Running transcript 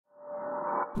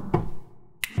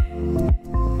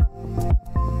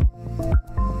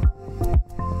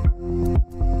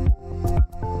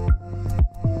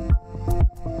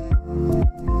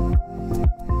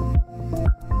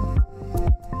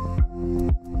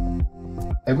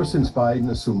Ever since Biden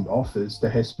assumed office,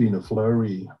 there has been a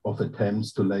flurry of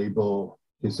attempts to label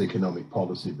his economic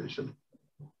policy vision.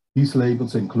 These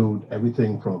labels include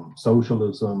everything from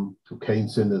socialism to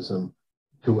Keynesianism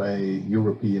to a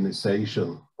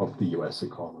Europeanization of the US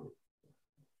economy.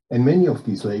 And many of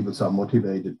these labels are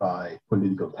motivated by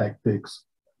political tactics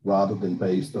rather than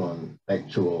based on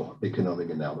actual economic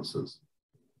analysis.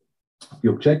 The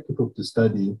objective of the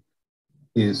study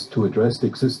is to address the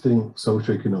existing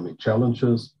socioeconomic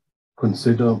challenges,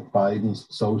 consider Biden's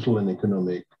social and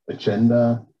economic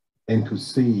agenda, and to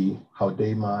see how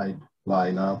they might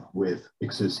line up with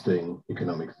existing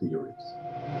economic theories.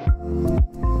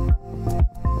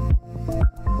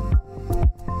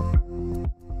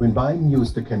 When Biden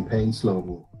used the campaign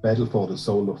slogan, "Battle for the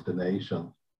Soul of the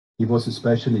Nation," he was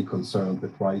especially concerned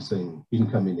with rising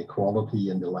income inequality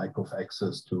and the lack of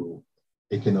access to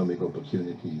economic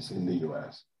opportunities in the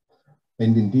US.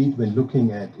 And indeed, when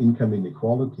looking at income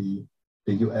inequality,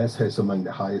 the US has among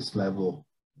the highest level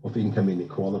of income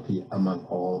inequality among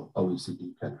all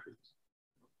OECD countries.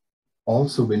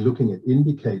 Also, when looking at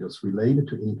indicators related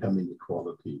to income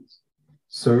inequalities,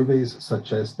 surveys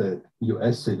suggest that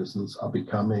US citizens are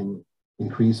becoming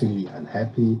increasingly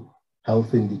unhappy,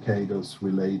 health indicators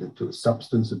related to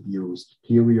substance abuse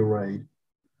deteriorate,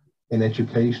 and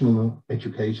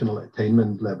educational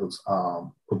attainment levels are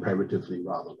comparatively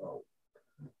rather low.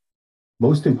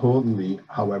 Most importantly,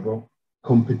 however,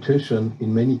 competition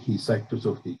in many key sectors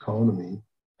of the economy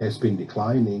has been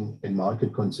declining and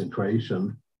market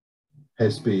concentration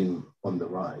has been on the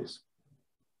rise.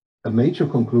 A major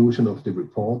conclusion of the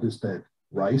report is that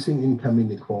rising income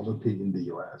inequality in the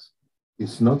US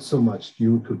is not so much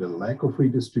due to the lack of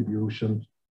redistribution,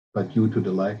 but due to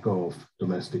the lack of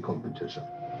domestic competition.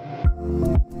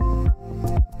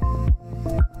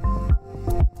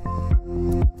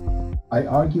 I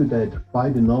argue that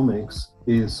Bidenomics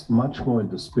is much more in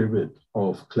the spirit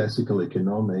of classical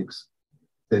economics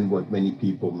than what many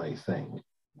people may think.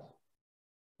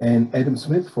 And Adam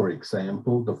Smith, for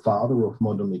example, the father of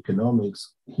modern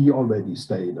economics, he already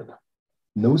stated,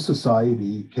 "No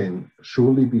society can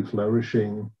surely be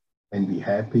flourishing and be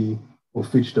happy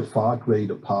of which the far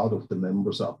greater part of the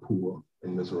members are poor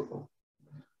and miserable."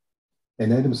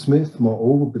 And Adam Smith,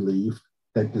 moreover, believed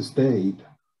that the state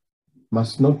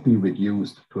must not be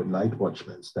reduced to a night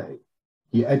watchman state.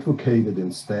 He advocated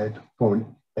instead for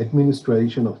an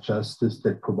administration of justice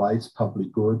that provides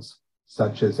public goods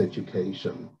such as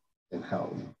education and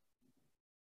health.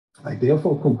 I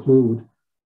therefore conclude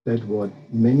that what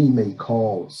many may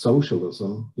call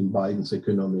socialism in Biden's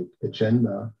economic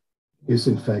agenda is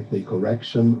in fact a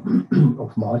correction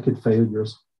of market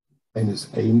failures and is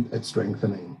aimed at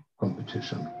strengthening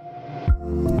competition.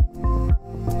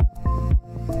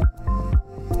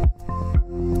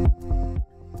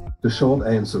 The short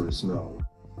answer is no.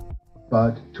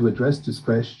 But to address this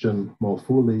question more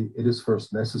fully, it is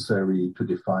first necessary to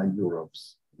define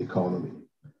Europe's economy.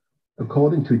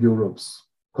 According to Europe's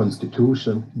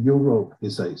constitution, Europe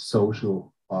is a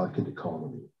social market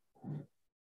economy.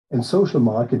 And social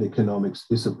market economics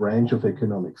is a branch of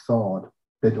economic thought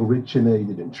that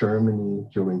originated in Germany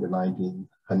during the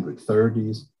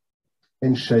 1930s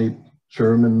and shaped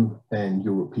German and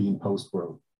European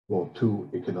post-World War II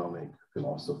economic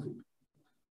philosophy.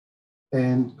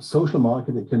 And social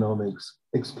market economics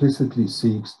explicitly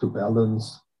seeks to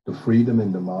balance the freedom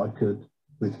in the market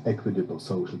with equitable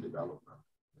social development.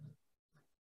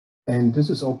 And this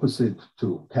is opposite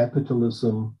to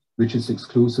capitalism, which is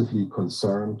exclusively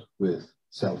concerned with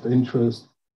self-interest,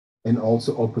 and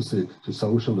also opposite to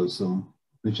socialism,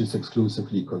 which is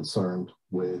exclusively concerned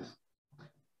with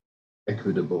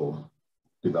equitable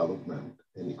development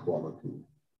and equality.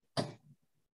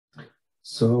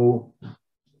 So,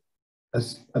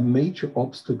 as a major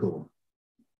obstacle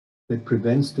that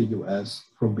prevents the US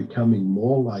from becoming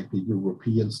more like the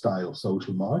European-style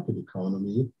social market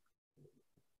economy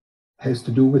has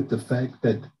to do with the fact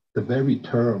that the very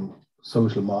term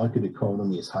social market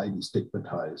economy is highly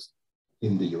stigmatized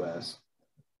in the US.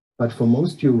 But for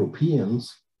most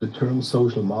Europeans, the term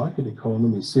social market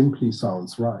economy simply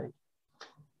sounds right.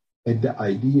 And the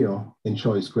idea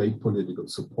enjoys great political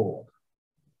support.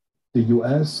 The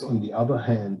US, on the other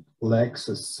hand, lacks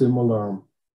a similar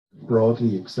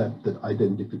broadly accepted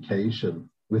identification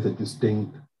with a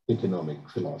distinct economic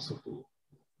philosophy.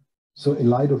 So in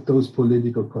light of those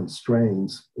political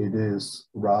constraints, it is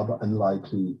rather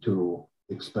unlikely to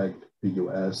expect the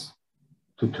US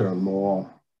to turn more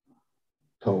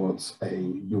towards a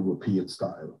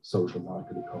European-style social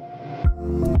market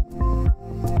economy.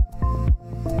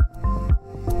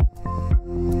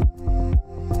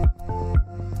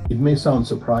 It may sound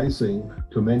surprising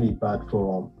to many, but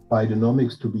for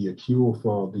Bidenomics to be a cure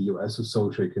for the US's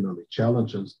socioeconomic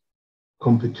challenges,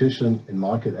 competition and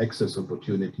market access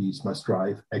opportunities must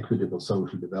drive equitable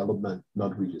social development,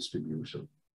 not redistribution.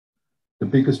 The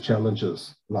biggest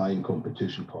challenges lie in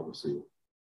competition policy.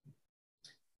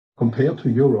 Compared to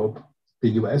Europe, the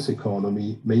US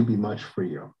economy may be much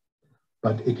freer,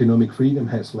 but economic freedom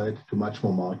has led to much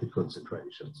more market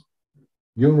concentrations.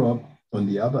 Europe, on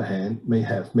the other hand, may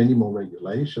have many more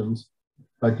regulations,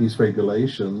 but these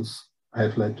regulations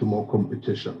have led to more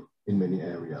competition in many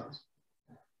areas.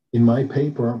 In my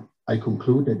paper, I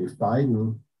conclude that if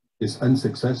Biden is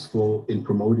unsuccessful in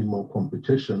promoting more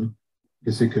competition,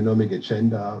 his economic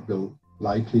agenda will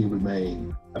likely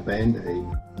remain a band-aid,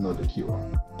 not a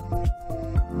cure.